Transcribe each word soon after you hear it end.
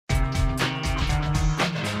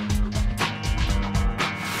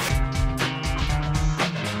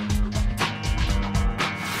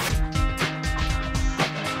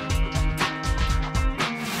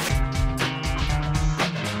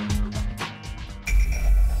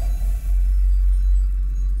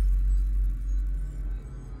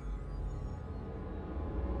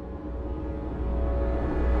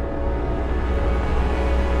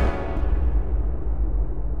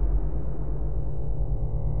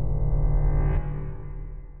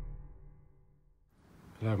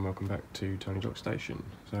Hello and welcome back to Tony Dock Station.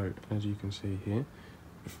 So as you can see here,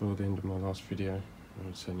 before the end of my last video I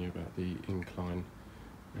was telling you about the incline,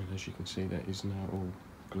 and as you can see that is now all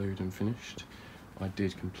glued and finished. I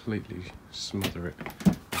did completely smother it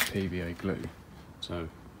with PVA glue, so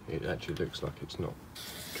it actually looks like it's not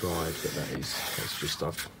dried, but that is, it's just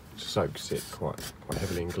I've soaked it quite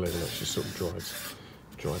heavily in glue and it's just sort of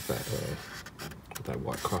dried that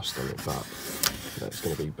white crust on it, but that's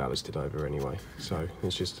going to be ballasted over anyway, so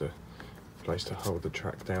it's just a place to hold the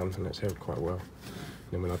track down, and it's held quite well.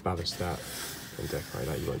 And then when I ballast that and decorate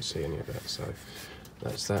that, you won't see any of that. So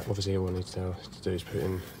that's that. Obviously all I need to do is put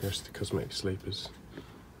in the rest of the cosmetic sleepers,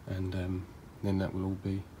 and then that will all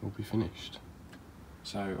be finished.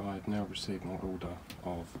 So I've now received my order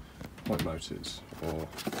of point motors, or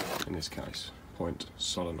in this case point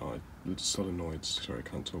solenoids, sorry I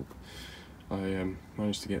can't talk. I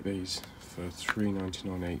managed to get these for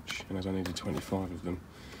 $3.99 each, and as I needed 25 of them,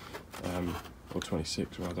 or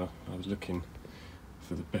 26 rather, I was looking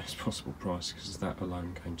for the best possible price, because that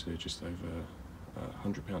alone came to just over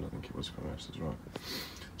 £100 I think it was, if my maths is right.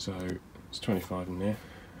 So it's 25 in there,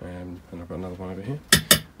 and I've got another one over here.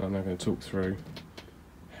 I'm now going to talk through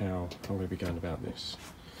how I'm going to be going about this.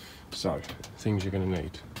 So, things you're going to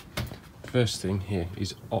need. First thing here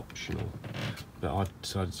is optional, but I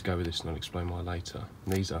decided to go with this and I'll explain why later.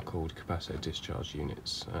 These are called capacitor discharge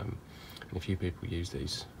units, and a few people use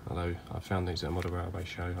these, although I found these at a model railway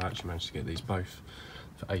show. I actually managed to get these both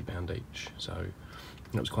for £8 each, so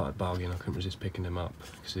that was quite a bargain. I couldn't resist picking them up,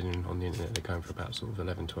 considering on the internet they're going for about sort of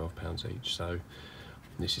 £11–12 each, so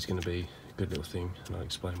this is going to be a good little thing, and I'll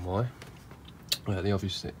explain why. The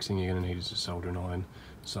obvious next thing you're going to need is a soldering iron,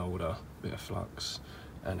 solder, bit of flux,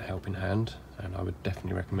 and a helping hand, and I would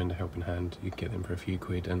definitely recommend a helping hand. You can get them for a few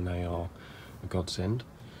quid and they are a godsend.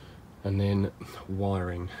 And then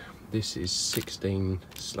wiring. This is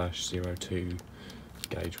 16/02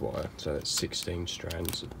 gauge wire, so that's 16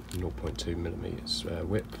 strands of 0.2mm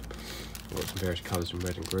width. I've got some various colours in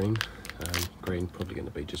red and green. Green probably going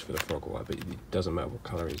to be just for the frog wire, but it doesn't matter what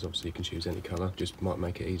colour it is, obviously you can choose any colour, just might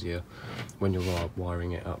make it easier when you're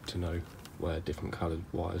wiring it up to know where different coloured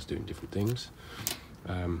wires doing different things.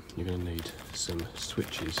 You're going to need some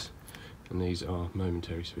switches, and these are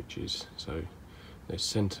momentary switches, so their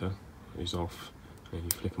centre is off, and you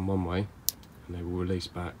flick them one way and they will release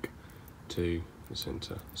back to the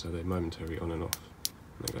centre, so they're momentary on and off,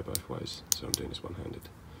 and they go both ways, so I'm doing this one-handed.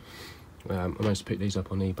 I managed to pick these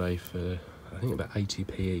up on eBay for I think about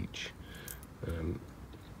 80p each.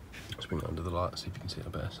 Let's bring it under the light, see if you can see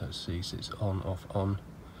it better. So it's on, off, on.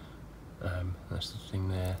 That's the thing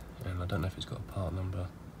there, and I don't know if it's got a part number.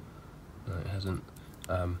 No, it hasn't.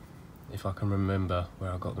 If I can remember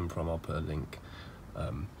where I got them from, I'll put a link.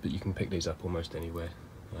 But you can pick these up almost anywhere.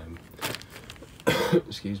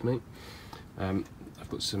 Excuse me. I've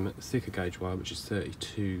got some thicker gauge wire, which is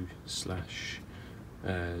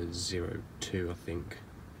 32/02, I think.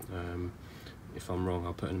 If I'm wrong,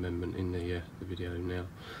 I'll put an amendment in the video now.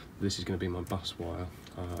 This is going to be my bus wire.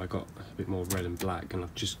 I got a bit more red and black, and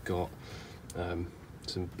I've just got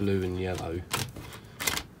some blue and yellow,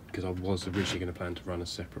 because I was originally going to plan to run a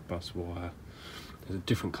separate bus wire. There's a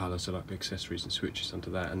different colour, so like accessories and switches under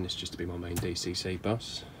that, and this just to be my main DCC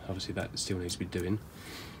bus. Obviously that still needs to be doing.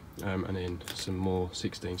 And then some more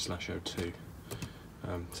 16/02.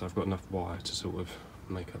 So I've got enough wire to sort of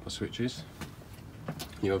make up my switches.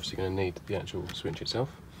 You're obviously going to need the actual switch itself,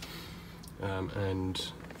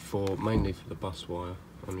 and mainly for the bus wire,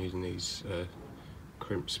 I'm using these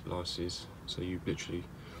crimp splices. So you literally,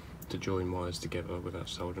 to join wires together without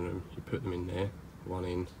soldering them, you put them in there, one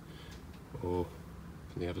in, or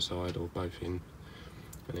from the other side, or both in,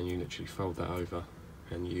 and then you literally fold that over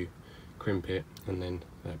and you crimp it, and then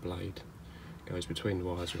that blade goes between the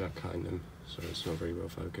wires without cutting them, so it's not very well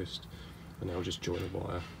focused, and they'll just join the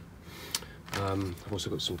wire. I've also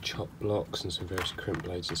got some chop blocks and some various crimp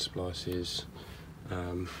blades and splices,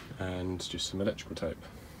 and just some electrical tape.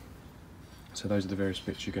 So those are the various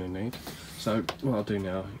bits you're going to need. So what I'll do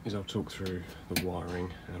now is I'll talk through the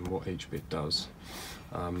wiring and what each bit does.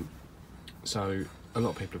 So a lot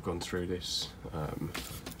of people have gone through this. In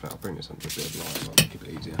fact, I'll bring this under a bit of light, I'll make it a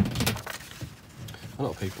bit easier. A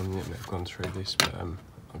lot of people on the internet have gone through this, but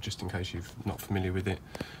just in case you're not familiar with it,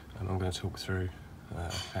 I'm going to talk through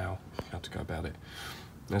how to go about it.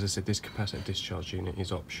 As I said, this capacitor discharge unit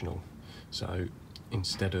is optional, so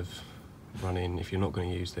instead of running, if you're not going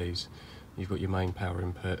to use these, you've got your main power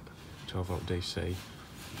input, 12V DC,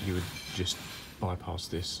 you would just bypass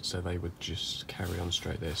this, so they would just carry on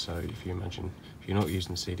straight there. So if you imagine, if you're not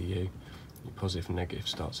using CDU, your positive and negative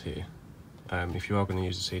starts here, If you are going to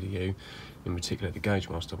use the CDU, in particular the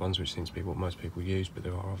Gaugemaster ones, which seems to be what most people use, but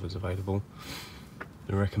there are others available,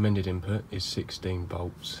 the recommended input is 16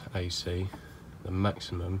 volts AC. The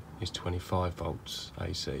maximum is 25 volts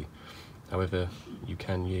AC. However, you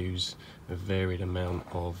can use a varied amount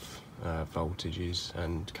of voltages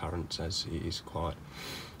and currents, as it is quite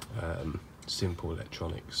simple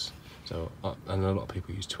electronics. So, and a lot of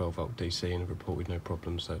people use 12 volt DC and have reported no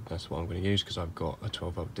problems, so that's what I'm going to use, because I've got a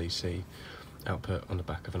 12 volt DC output on the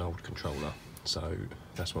back of an old controller. So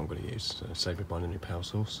that's what I'm going to use. So save me buying a new power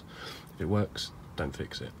source. If it works, don't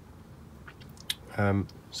fix it.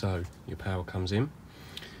 So your power comes in,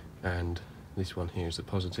 and this one here is the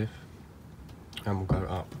positive, and we'll go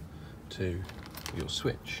up to your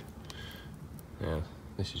switch. Now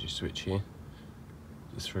this is your switch here,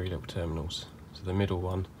 the 3 little terminals. So the middle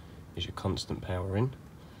one is your constant power in,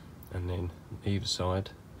 and then either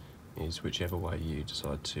side is whichever way you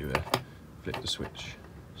decide to flip the switch.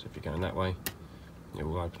 So if you're going that way, it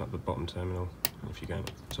will open up the bottom terminal, and if you're going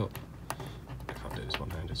up the top, I can't do this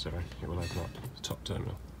one-handed, sorry, it will open up the top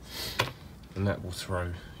terminal, and that will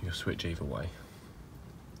throw your switch either way.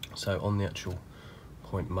 So on the actual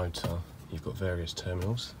point motor, you've got various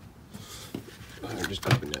terminals. I'm just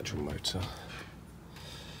grabbing the actual motor,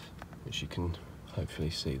 which you can hopefully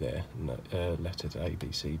see there, letters A,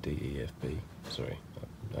 B, C, D, E, F, B, sorry,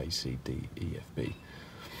 A, C, D, E, F, B.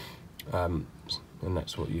 And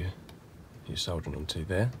that's what you're soldering onto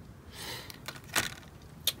there.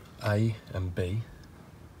 A and B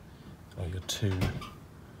are your 2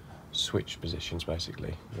 switch positions,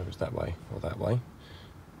 basically, whether it's that way or that way.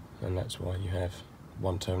 And that's why you have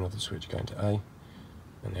one terminal of the switch going to A,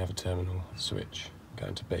 and the other terminal of the switch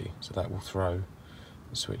going to B. So that will throw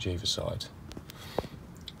the switch either side.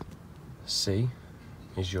 C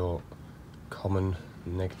is your common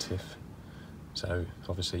negative. So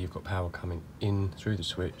obviously you've got power coming in through the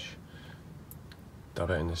switch,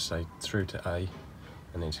 diverting this, say, through to A,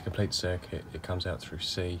 and then to complete the circuit it comes out through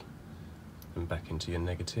C and back into your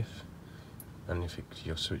negative. And if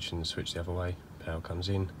you're switching the switch the other way, power comes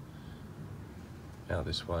in, out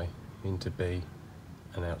this way, into B,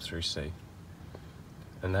 and out through C.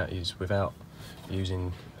 And that is without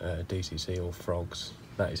using DCC or frogs.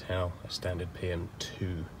 That is how a standard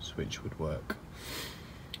PM-2 switch would work.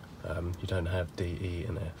 You don't have D, E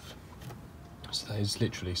and F. So that is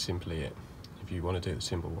literally simply it. If you want to do it the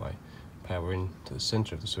simple way, power in to the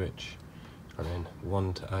centre of the switch, and then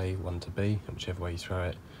 1 to A, 1 to B, and whichever way you throw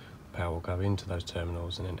it, power will go into those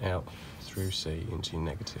terminals and then out through C into your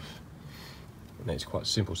negative. And it's quite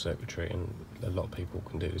simple circuitry, and a lot of people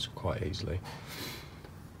can do this quite easily.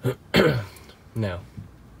 Now,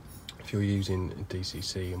 if you're using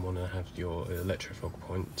DCC and want to have your electrofrog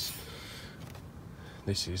points,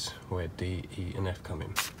 this is where D, E and F come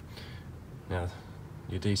in. Now,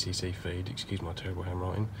 your DCC feed, excuse my terrible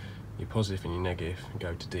handwriting, your positive and your negative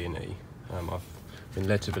go to D and E. I've been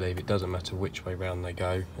led to believe it doesn't matter which way round they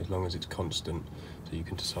go, as long as it's constant, so you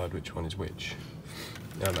can decide which one is which.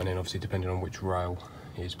 And then obviously depending on which rail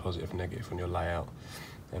is positive and negative on your layout,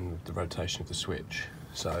 and the rotation of the switch.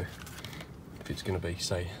 So if it's going to be,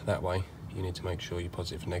 say, that way, you need to make sure your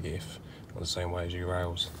positive and negative are the same way as your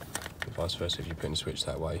rails. And vice versa, if you're putting the switch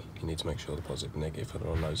that way, you need to make sure the positive and negative are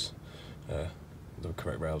on those the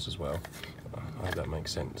correct rails as well. I hope that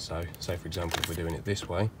makes sense. So say for example, if we're doing it this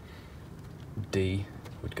way, D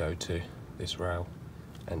would go to this rail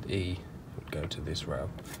and E would go to this rail.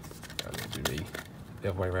 And it would be the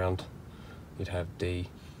other way around. You'd have D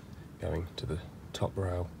going to the top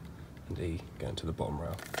rail and E going to the bottom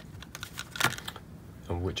rail,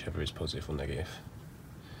 and whichever is positive or negative.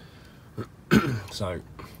 So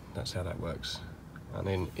that's how that works. And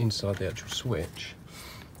then inside the actual switch,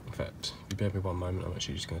 in fact, if you bear with me one moment, I'm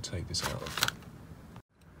actually just going to take this out.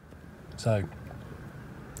 So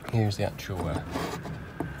here's the actual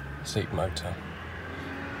seat motor.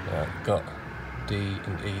 You've got D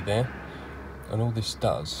and E there, and all this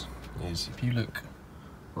does is, if you look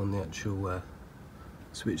on the actual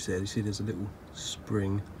switch there, you see there's a little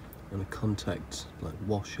spring and a contact like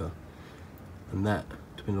washer, and that,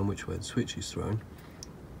 depending on which way the switch is thrown,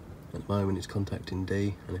 at the moment it's contacting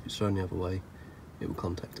D, and if it's thrown the other way it will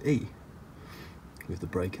contact E, with the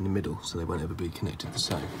break in the middle, so they won't ever be connected the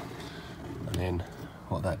same. And then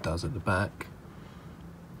what that does at the back,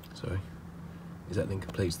 is that then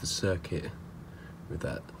completes the circuit with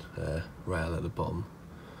that rail at the bottom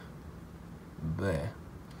there.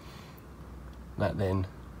 That then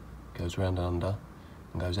goes round under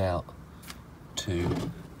and goes out to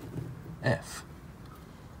F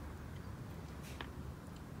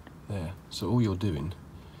there. So all you're doing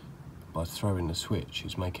by throwing the switch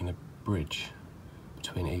is making bridge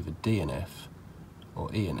between either D and F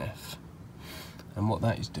or E and F. And what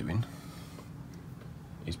that is doing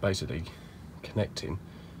is basically connecting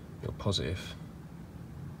your positive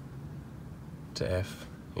to F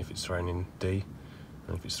if it's thrown in D,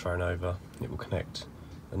 and if it's thrown over it will connect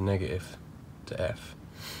the negative to F.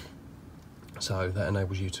 So that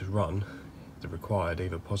enables you to run the required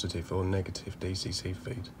either positive or negative DCC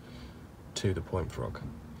feed to the point frog,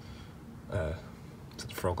 to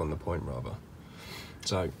the frog on the point rather.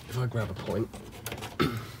 So if I grab a point, do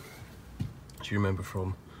you remember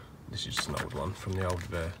from, this is just an old one from the old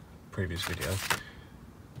previous video,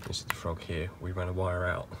 this is the frog here, we ran a wire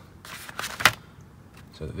out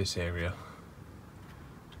so that this area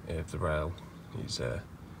of the rail is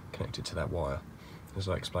connected to that wire. As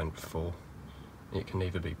I explained before, it can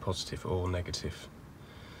either be positive or negative.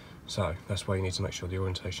 So that's why you need to make sure the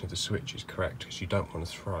orientation of the switch is correct, because you don't want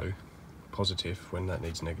to throw positive when that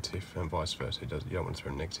needs negative, and vice versa. You don't want to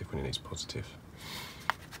throw negative when it needs positive.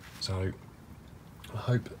 So I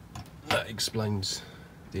hope that explains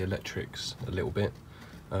the electrics a little bit.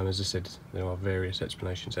 As I said, there are various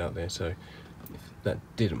explanations out there, so if that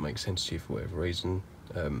didn't make sense to you for whatever reason,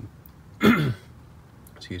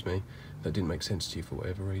 excuse me, if that didn't make sense to you for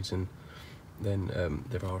whatever reason, then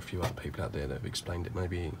there are a few other people out there that have explained it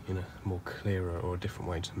maybe in a more clearer or a different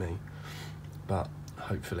way to me, but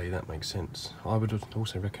hopefully that makes sense. I would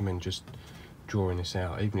also recommend just drawing this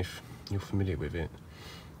out, even if you're familiar with it,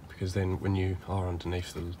 because then when you are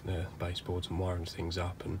underneath the baseboards and wiring things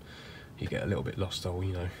up and you get a little bit lost, or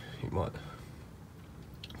you might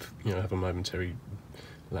have a momentary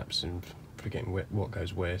lapse in forgetting what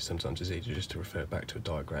goes where. Sometimes it's easier just to refer back to a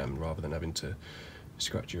diagram rather than having to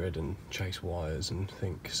scratch your head and chase wires and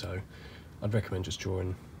think. So I'd recommend just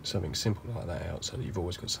drawing something simple like that out so that you've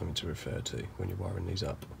always got something to refer to when you're wiring these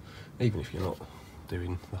up, even if you're not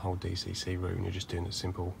doing the whole DCC route and you're just doing a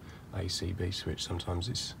simple ACB switch. Sometimes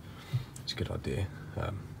it's a good idea,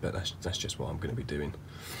 but that's just what I'm going to be doing.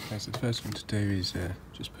 Okay, so the first thing to do is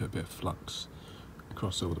just put a bit of flux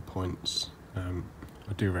across all the points.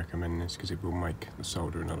 I do recommend this because it will make the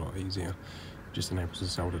soldering a lot easier. It just enables the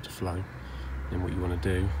solder to flow. Then what you want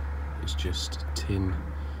to do is just tin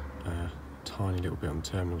a tiny little bit on the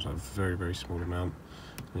terminals, like a very, very small amount.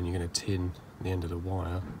 And then you're going to tin the end of the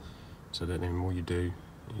wire, so that then what you do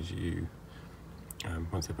is you,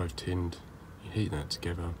 once they're both tinned, you heat that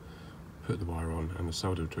together, put the wire on, and the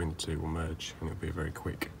solder between the two will merge, and it'll be a very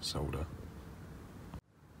quick solder.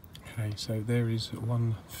 Okay, so there is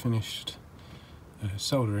one finished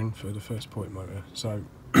soldering for the first point motor. So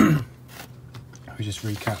we just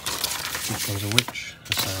recap which ones are which.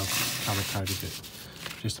 That's how I've colour coded it,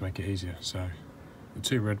 just to make it easier. So the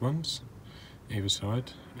two red ones, either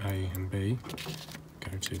side, A and B,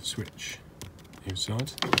 go to the switch either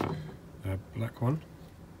side. The black one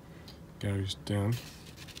goes down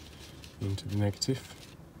into the negative,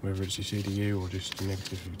 whether it's your CDU or just the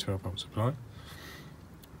negative of your 12 volt supply.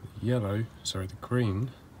 The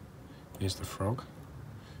green is the frog,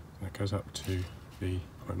 that goes up to the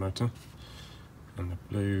point motor, and the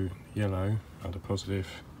blue and yellow are the positive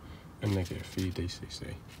and negative for your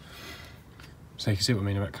DCC. So you can see what I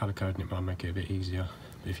mean about colour coding. It might make it a bit easier,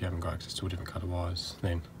 but if you haven't got access to all different colour wires,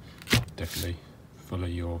 then definitely follow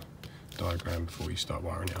your diagram before you start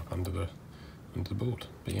wiring it up under the board.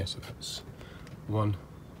 But yeah, so that's one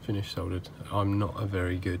finished soldered. I'm not a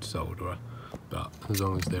very good solderer, but as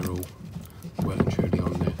long as they're all well and truly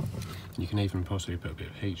on there, you can even possibly put a bit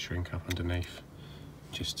of heat shrink up underneath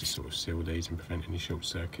just to sort of seal these and prevent any short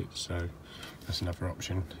circuits. So that's another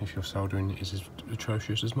option if your soldering is as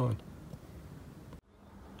atrocious as mine.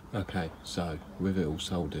 Okay, so with it all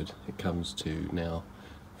soldered, it comes to now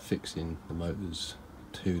fixing the motors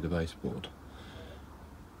to the baseboard.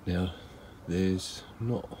 Now, there's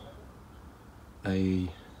not a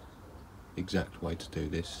exact way to do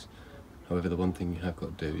this. However, the one thing you have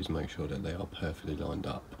got to do is make sure that they are perfectly lined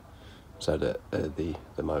up so that the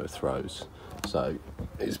motor throws. So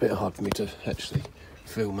it's a bit hard for me to actually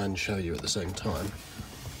film and show you at the same time,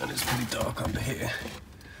 and it's pretty dark under here.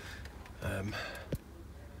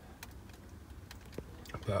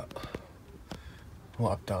 But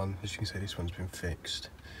what I've done, as you can see, this one's been fixed.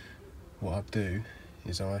 What I do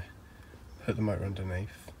is I put the motor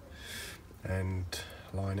underneath and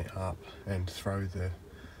line it up and throw the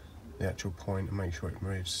actual point and make sure it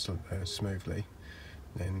moves smoothly.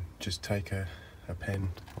 Then just take a pen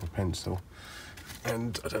or a pencil,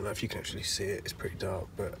 and I don't know if you can actually see it, it's pretty dark,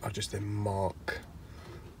 but I just then mark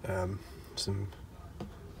some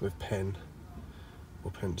with pen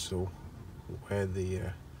or pencil where the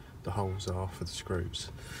holes are for the screws.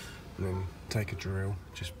 and then take a drill,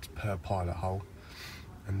 just per pilot hole,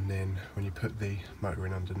 and then when you put the motor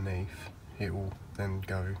in underneath, it will then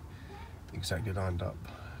go exactly lined up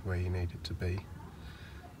where you need it to be,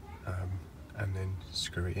 and then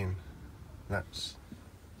screw it in. That's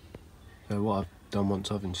so what I've done once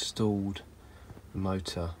I've installed the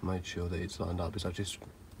motor, made sure that it's lined up, is I just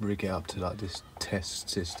rig it up to like this test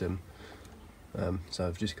system. So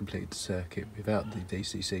I've just completed the circuit without the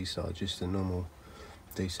DCC side, just the normal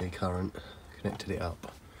DC current, connected it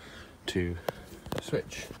up to the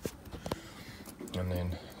switch, and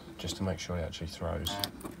then just to make sure it actually throws,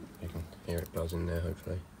 you can hear it buzzing there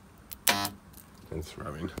hopefully, and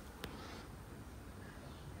throwing.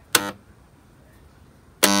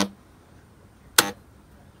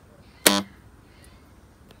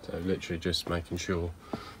 So literally just making sure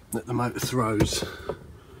that the motor throws,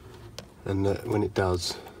 and that when it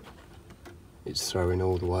does, it's throwing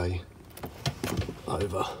all the way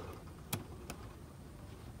over.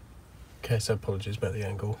 Okay, so apologies about the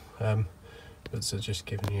angle, but so just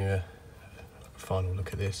giving you a final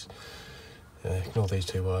look at this. Ignore these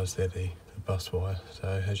two wires, they're the bus wire. So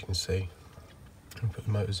as you can see, I'll put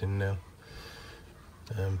the motors in now,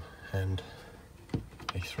 and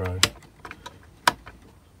they throw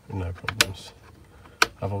no problems.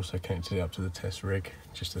 I've also connected it up to the test rig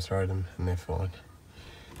just to throw them, and they're fine.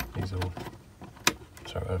 These all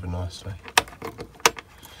throw over nicely.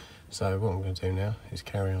 So what I'm going to do now is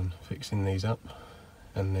carry on fixing these up,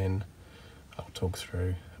 and then I'll talk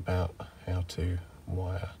through about how to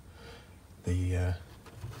wire these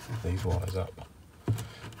wires up.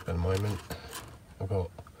 At the moment I've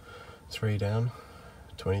got 3 down,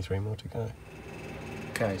 23 more to go.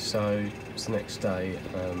 Okay, so it's the next day,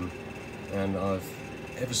 and I've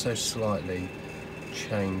ever so slightly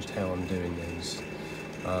changed how I'm doing these.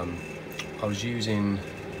 I was using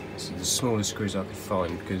the smallest screws I could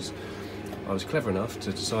find because I was clever enough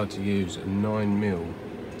to decide to use a 9mm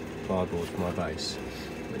plieboard for my base,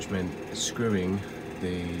 which meant screwing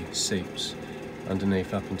the seats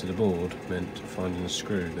underneath up into the board meant finding a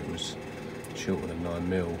screw that was shorter than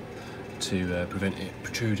 9mm to prevent it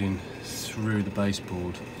protruding through the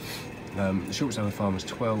baseboard. The shortest I could find was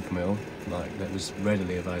 12mm, like that was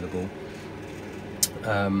readily available,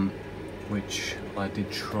 which I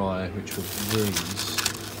did try, which were these,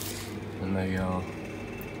 and they are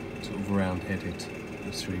sort of round-headed,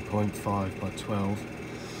 3.5 by 12,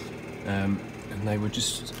 and they were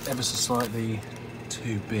just ever so slightly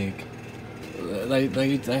too big.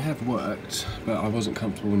 They have worked, but I wasn't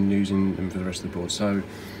comfortable in using them for the rest of the board, so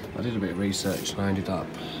I did a bit of research and I ended up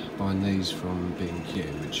buying these from B&Q,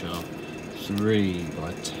 which are 3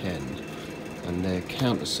 by 10, and they're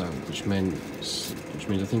countersunk, which means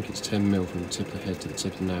I think it's 10mm from the tip of the head to the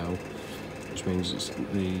tip of the nail, which means it's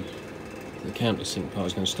the countersink part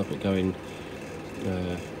is going to stop it going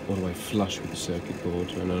all the way flush with the circuit board,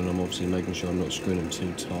 and then I'm obviously making sure I'm not screwing them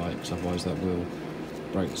too tight, because otherwise that will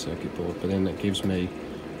break the circuit board. But then that gives me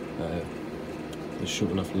the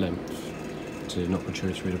short enough length to not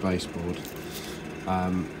protrude through the baseboard,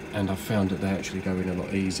 and I've found that they actually go in a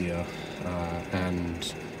lot easier,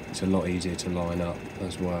 and it's a lot easier to line up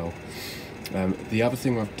as well. The other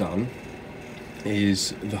thing I've done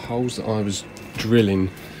is the holes that I was drilling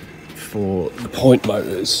for the point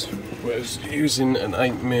motors was using an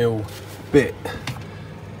 8mm bit,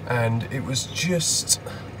 and it was just,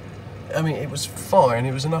 I mean, it was fine,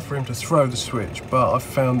 it was enough for him to throw the switch, but I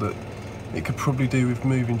found that it could probably do with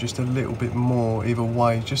moving just a little bit more either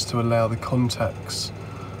way, just to allow the contacts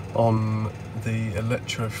on the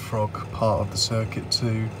electrofrog part of the circuit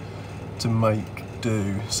to make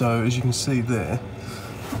do. So as you can see there,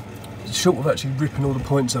 short of actually ripping all the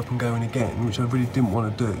points up and going again, which I really didn't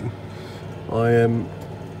want to do, I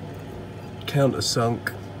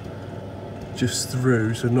countersunk just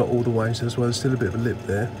through, so not all the way, so that's why there's still a bit of a lip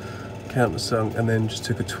there, countersunk, and then just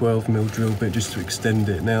took a 12mm drill bit just to extend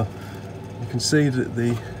it. Now you can see that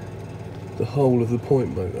the whole of the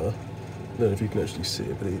point motor, I don't know if you can actually see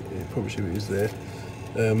it, but it probably should be is there,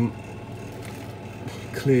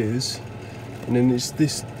 clears, and then it's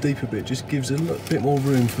this deeper bit just gives a bit more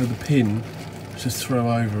room for the pin to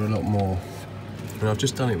throw over a lot more. And I've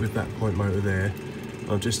just done it with that point motor there.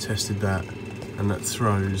 I've just tested that, and that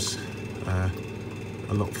throws a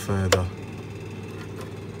lot further.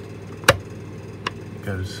 It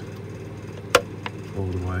goes all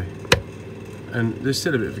the way. And there's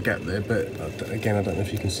still a bit of a gap there, but again, I don't know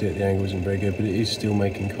if you can see it, the angle isn't very good, but it is still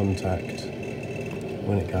making contact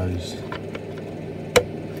when it goes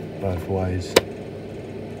both ways.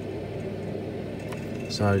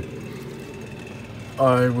 So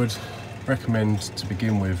I would recommend, to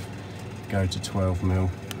begin with, go to 12mm.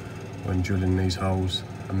 when drilling these holes,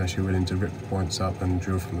 unless you're willing to rip the points up and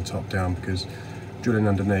drill from the top down, because drilling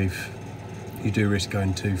underneath, you do risk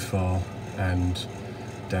going too far and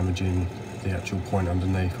damaging the actual point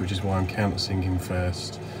underneath, which is why I'm countersinking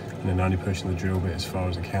first and then only pushing the drill bit as far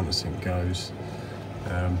as the countersink goes.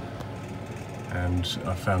 And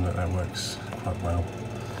I found that works quite well.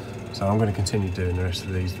 So I'm going to continue doing the rest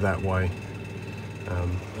of these that way.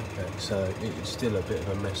 Okay, so it's still a bit of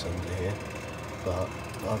a mess under here, but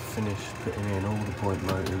I've finished putting in all the point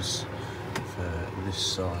motors for this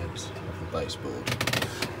side of the baseboard.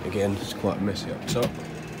 Again, it's quite messy up top.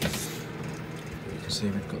 You can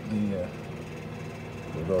see we've got the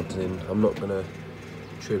rods in. I'm not going to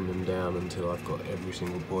trim them down until I've got every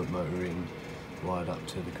single point motor in, wired up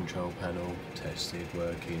to the control panel, tested,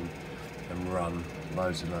 working, and run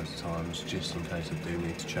loads and loads of times, just in case I do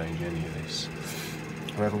need to change any of this.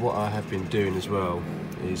 However, what I have been doing as well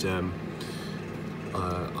is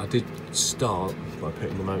I did start by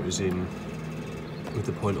putting the motors in with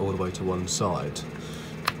the point all the way to one side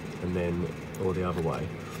and then all the other way.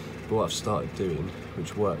 But what I've started doing,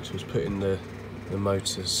 which works, was putting the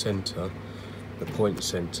motor centre, the point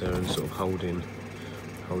centre, and sort of holding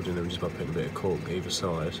them just by putting a bit of cork either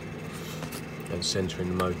side and centering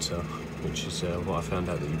the motor, which is what I found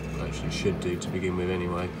out that you actually should do to begin with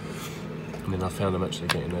anyway. And then I found I'm actually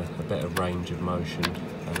getting a better range of motion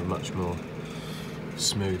and a much more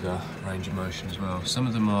smoother range of motion as well. Some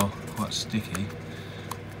of them are quite sticky,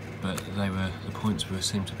 but the points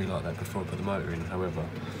seem to be like that before I put the motor in. However,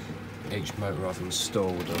 each motor I've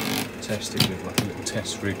installed, I've tested with like a little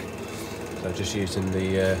test rig. So just using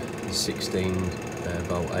the 16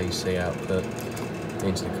 volt AC output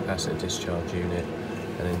into the capacitor discharge unit,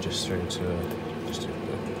 and then just through to a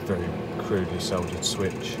very crudely soldered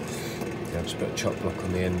switch. I've just put a chop block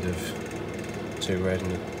on the end of 2 red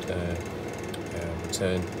and a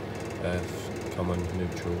return, common,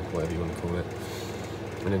 neutral, whatever you want to call it,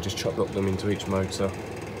 and then just chop block them into each motor,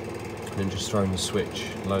 and then just throwing the switch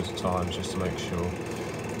loads of times just to make sure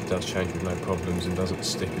it does change with no problems and doesn't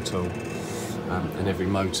stick at all. And every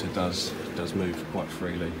motor does move quite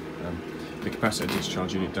freely. The capacitor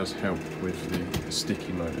discharge unit does help with the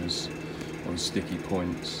sticky motors on sticky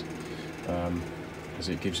points, as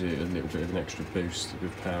it gives it a little bit of an extra boost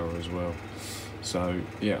with power as well. So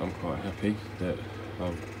yeah, I'm quite happy that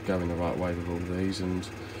I'm going the right way with all these, and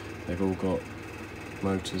they've all got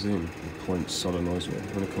motors in, point solenoids, whatever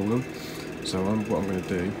you want to call them. So what I'm going to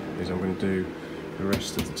do is I'm going to do the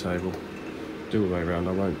rest of the table, do all the way around.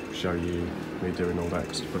 I won't show you me doing all that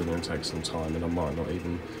because it's probably going to take some time, and I might not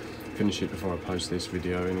even finish it before I post this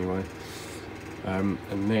video anyway. And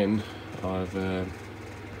then I'll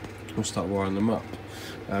start wiring them up.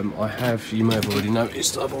 You may have already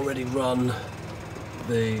noticed, I've already run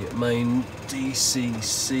the main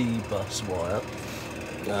DCC bus wire,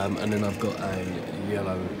 and then I've got a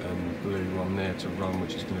yellow and blue one there to run,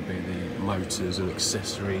 which is going to be the motors and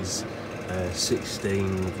accessories, 16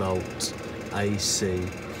 volt AC.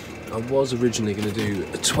 I was originally going to do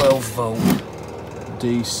a 12 volt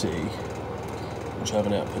DC, which I have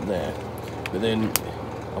an output there, but then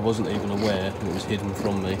I wasn't even aware, and it was hidden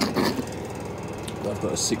from me, I've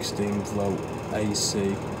got a 16 volt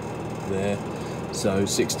AC there. So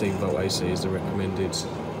 16 volt AC is the recommended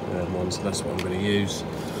one, so that's what I'm going to use.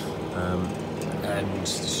 And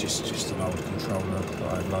it's just an old controller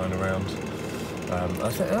that I had lying around.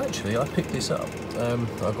 I picked this up.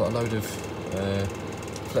 I got a load of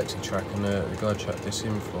FlexiTrack, and the guy chucked this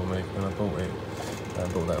in for me when I bought it. I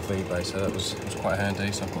bought that off eBay, so that was quite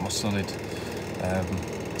handy. So I've got my solid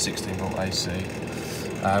 16 volt AC.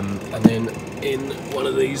 And then in one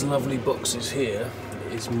of these lovely boxes here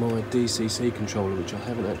is my DCC controller, which I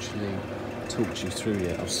haven't actually talked you through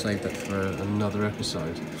yet. I've saved that for another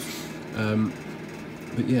episode.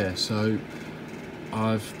 But yeah, so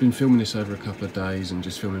I've been filming this over a couple of days and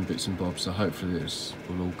just filming bits and bobs, so hopefully this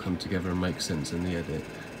will all come together and make sense in the edit.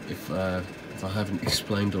 If I haven't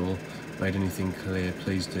explained or made anything clear,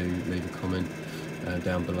 please do leave a comment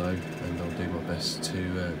down below, and I'll do my best to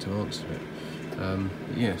answer it.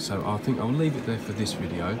 Yeah, so I think I'll leave it there for this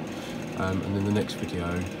video, and in the next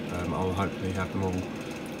video I'll hopefully have them all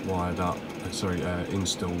wired up,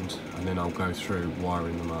 installed, and then I'll go through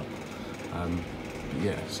wiring them up.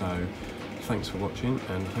 Yeah, so thanks for watching,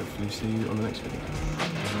 and hopefully see you on the next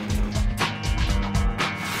video.